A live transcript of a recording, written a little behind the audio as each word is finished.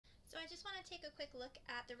just want to take a quick look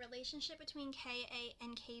at the relationship between Ka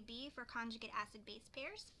and Kb for conjugate acid-base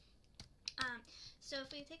pairs. So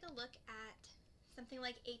if we take a look at something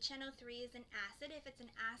like HNO3 is an acid. If it's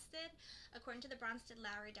an acid, according to the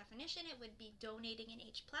Bronsted-Lowry definition, it would be donating an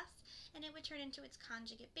H+, and it would turn into its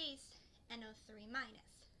conjugate base, NO3-.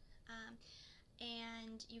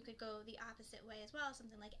 And you could go the opposite way as well.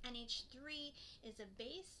 Something like NH3 is a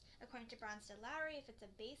base. According to Bronsted-Lowry, if it's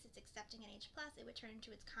a base, it's accepting an H+, it would turn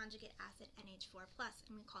into its conjugate acid NH4+,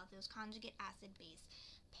 and we call those conjugate acid-base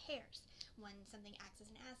pairs. When something acts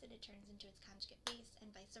as an acid, it turns into its conjugate base,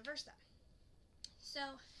 and vice versa.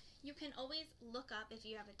 So you can always look up, if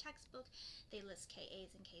you have a textbook, they list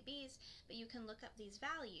Kas and Kbs, but you can look up these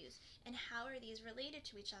values and how are these related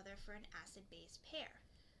to each other for an acid-base pair.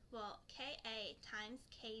 Well, Ka times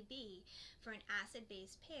Kb for an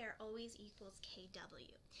acid-base pair always equals Kw.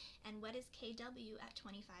 And what is Kw at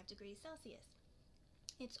 25 degrees Celsius?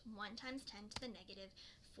 It's 1 times 10 to the negative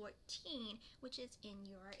 14, which is in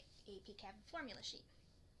your AP Chem formula sheet.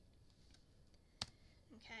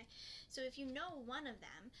 Okay, so if you know one of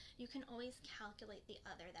them, you can always calculate the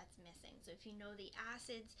other that's missing. So if you know the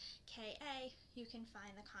acids Ka, you can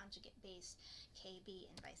find the conjugate base Kb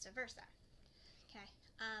and vice versa. Okay,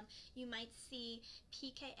 you might see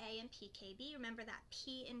pKa and pKb. Remember that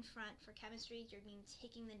p in front for chemistry, you're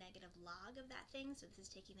taking the negative log of that thing. So this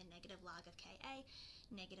is taking the negative log of Ka,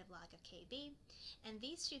 negative log of Kb. And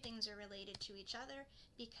these two things are related to each other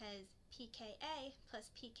because pKa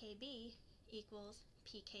plus pKb equals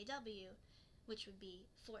pKw, which would be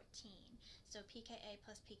 14. So pKa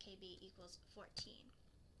plus pKb equals 14.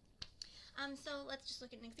 So let's just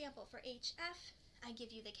look at an example. For HF, I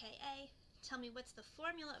give you the Ka. Tell me what's the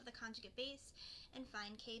formula of the conjugate base, and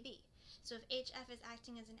find Kb. So if HF is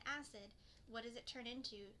acting as an acid, what does it turn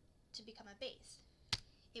into to become a base?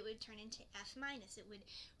 It would turn into F-. It would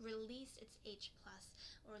release its H+,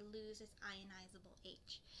 or lose its ionizable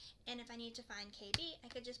H. And if I need to find Kb, I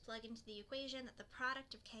could just plug into the equation that the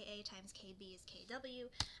product of Ka times Kb is Kw.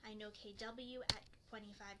 I know Kw at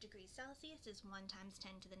 25 degrees Celsius is 1 times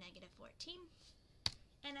 10 to the negative 14,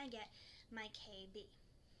 and I get my Kb.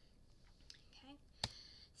 Okay.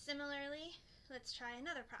 Similarly, let's try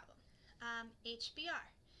another problem. HBr.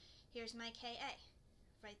 Here's my Ka.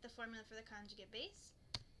 Write the formula for the conjugate base.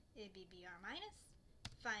 It would be Br-.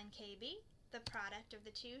 Find Kb. The product of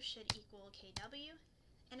the two should equal Kw.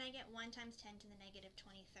 And I get 1 times 10 to the negative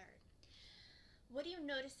 23rd. What are you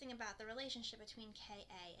noticing about the relationship between Ka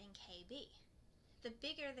and Kb? The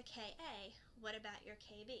bigger the Ka, what about your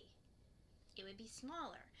Kb? It would be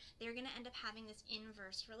smaller. They're going to end up having this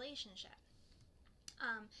inverse relationship.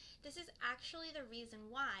 This is actually the reason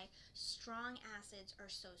why strong acids are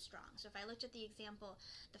so strong. So if I looked at the example,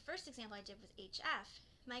 the first example I did was HF,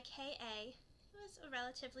 my Ka was a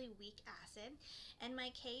relatively weak acid, and my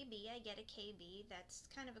Kb, I get a Kb that's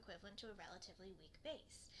kind of equivalent to a relatively weak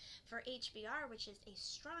base. For HBr, which is a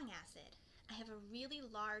strong acid, I have a really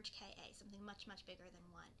large Ka, something much, much bigger than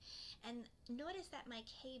 1. And notice that my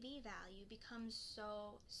Kb value becomes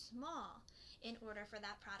so small in order for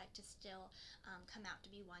that product to still come out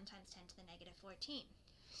to be 1 times 10 to the negative 14.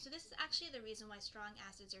 So this is actually the reason why strong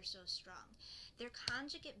acids are so strong. Their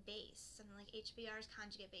conjugate base, something like HBr's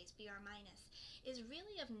conjugate base, Br-, is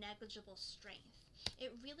really of negligible strength.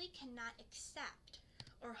 It really cannot accept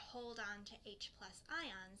or hold on to H+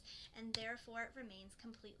 ions, and therefore it remains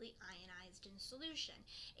completely ionized in solution.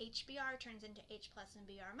 HBr turns into H+ and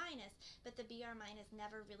Br-, but the Br-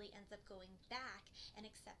 never really ends up going back and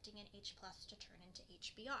accepting an H+ to turn into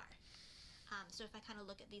HBr. So if I kind of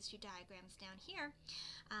look at these two diagrams down here,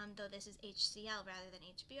 though this is HCl rather than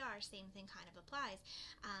HBr, same thing kind of applies.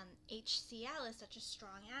 HCl is such a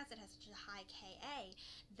strong acid, has such a high Ka,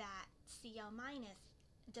 that Cl-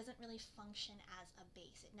 doesn't really function as a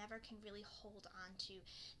base. It never can really hold on to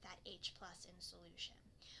that H+ in solution.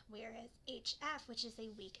 Whereas HF, which is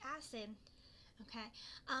a weak acid, okay,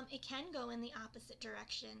 it can go in the opposite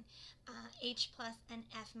direction. H+ and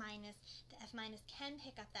F-, the F- can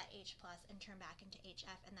pick up that H+ and turn back into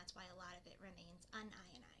HF, and that's why a lot of it remains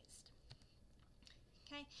unionized.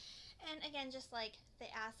 Okay, and again, just like the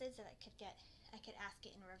acids that I could ask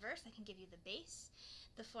it in reverse. I can give you the base.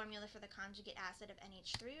 The formula for the conjugate acid of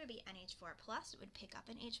NH3 would be NH4+. It would pick up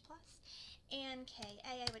an H+. And Ka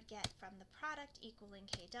I would get from the product equaling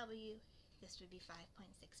Kw. This would be 5.6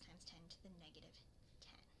 times 10 to the negative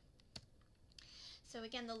 10. So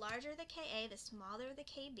again, the larger the Ka, the smaller the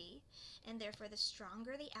Kb, and therefore the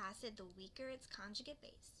stronger the acid, the weaker its conjugate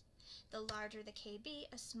base. The larger the Kb,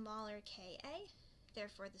 a smaller Ka,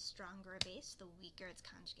 therefore the stronger a base, the weaker its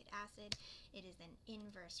conjugate acid. It is an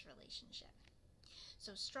inverse relationship.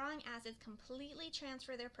 So strong acids completely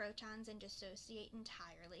transfer their protons and dissociate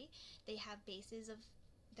entirely. They have bases of,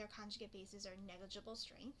 their conjugate bases are negligible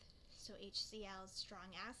strength. So HCl is strong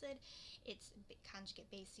acid, its conjugate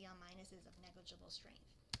base Cl- is of negligible strength.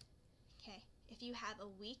 Okay, if you have a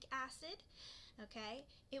weak acid, okay,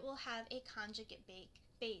 it will have a conjugate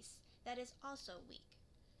base that is also weak.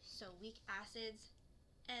 So weak acids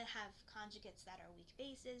have conjugates that are weak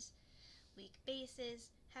bases. Weak bases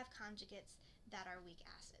have conjugates that are weak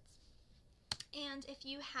acids. And if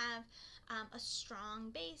you have a strong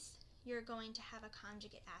base, you're going to have a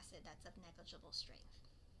conjugate acid that's of negligible strength.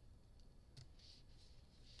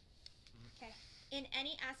 Okay. In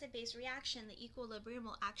any acid-base reaction, the equilibrium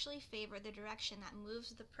will actually favor the direction that moves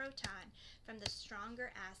the proton from the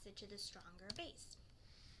stronger acid to the stronger base.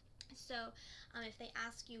 So if they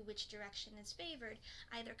ask you which direction is favored,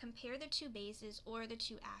 either compare the two bases or the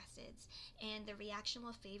two acids, and the reaction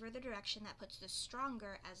will favor the direction that puts the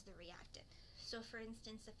stronger as the reactant. So for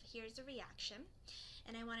instance, if here's a reaction,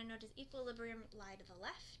 and I want to know, does equilibrium lie to the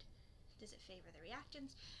left? Does it favor the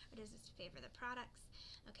reactants, or does it favor the products?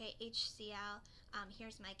 Okay, HCl,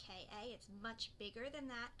 here's my Ka. It's much bigger than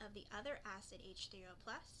that of the other acid, H3O+.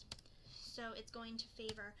 So it's going to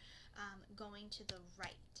favor going to the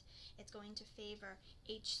right. It's going to favor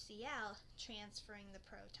HCl transferring the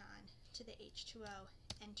proton to the H2O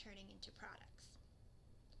and turning into products.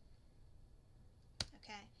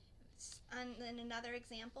 Okay, and then another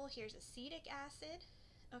example, here's acetic acid.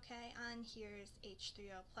 Okay, on here's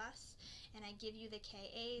H3O+, and I give you the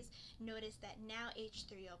Ka's. Notice that now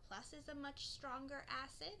H3O+ is a much stronger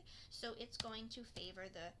acid, so it's going to favor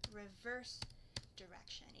the reverse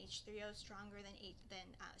direction. H3O is stronger than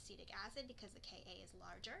acetic acid because the Ka is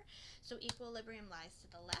larger, so equilibrium lies to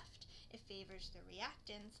the left. It favors the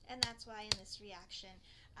reactants, and that's why in this reaction,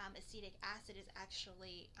 acetic acid is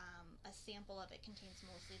actually a sample of it contains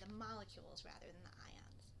mostly the molecules rather than the ions.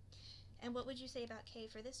 And what would you say about K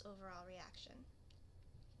for this overall reaction?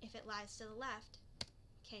 If it lies to the left,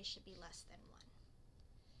 K should be less than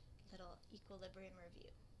 1. Little equilibrium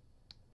review.